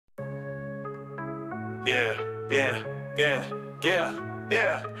Yeah, yeah, yeah, yeah,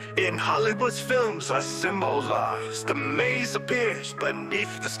 yeah. In Hollywood's films are symbolized. The maze appears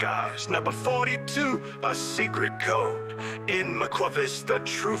beneath the skies. Number 42, a secret code. In MEQUAVIS, the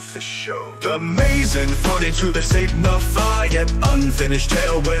truth is shown. The maze in 42, they signify an unfinished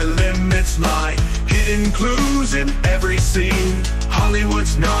tale where limits lie. Hidden clues in every scene.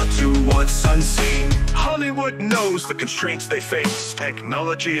 Hollywood's not to what's unseen. Hollywood knows the constraints they face.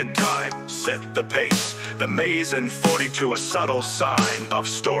 Technology and time set the pace. The maze in 42, a subtle sign of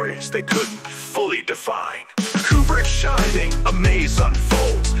stories they couldn't fully define. Kubrick shining, a maze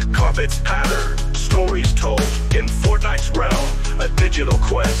unfolds. Carpets patterned, stories told. In Fortnite's realm, a digital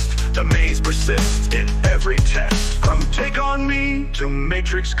quest. The maze persists in every test. From Take On Me to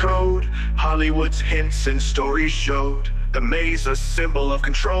Matrix Code, Hollywood's hints and stories showed. The maze, a symbol of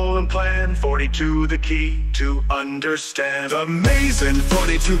control and plan. 42, the key to understand. The maze in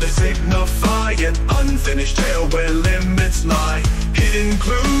 42, they signify an unfinished tale where limits lie. Hidden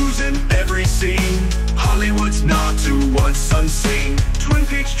clues in every scene. Hollywood's nod to what's unseen. Twin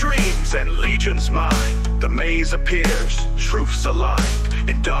Peaks dreams and Legion's mind. The maze appears, truths aligned.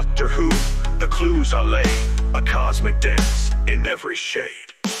 In Doctor Who, the clues are laid. A cosmic dance in every shade.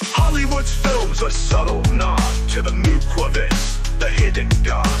 Hollywood's films, a subtle nod to the MEQUAVIS, the hidden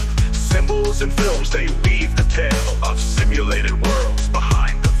god. Symbols in films, they weave the tale of simulated worlds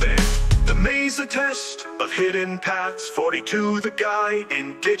behind the veil. The maze, a test of hidden paths. 42, the guide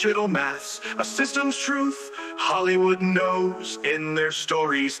in digital maths. A system's truth, Hollywood knows. In their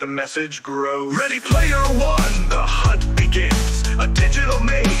stories, the message grows. Ready Player One, the hunt begins. A digital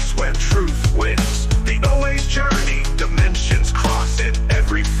maze where truth wins. The always journey, dimensions cross in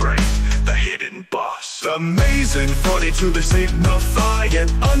every frame. The hidden boss. The maze in 42, they signify an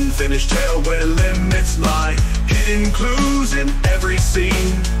unfinished tale where limits lie. Hidden clues in every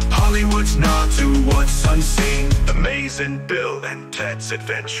scene. Hollywood's nod to what's unseen. The maze in Bill and Ted's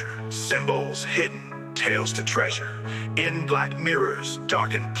adventure. Symbols hidden, tales to treasure. In Black Mirror's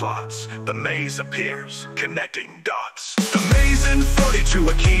darkened plots, the maze appears, connecting dots. The maze in 42,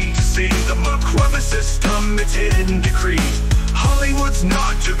 a key to see. The MEQUAVIS system, its hidden decree. Hollywood's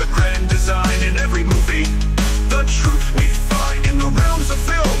nod to the grand design in every movie. The truth we find in the realms of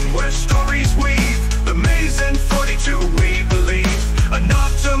film where stories weave. The maze in 42, we believe. A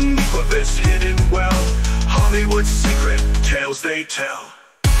nod to MEQUAVIS hidden well. Hollywood's secret tales they tell.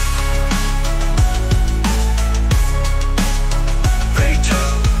 They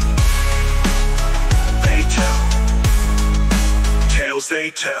tell. Tales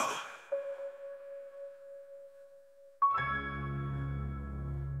they tell.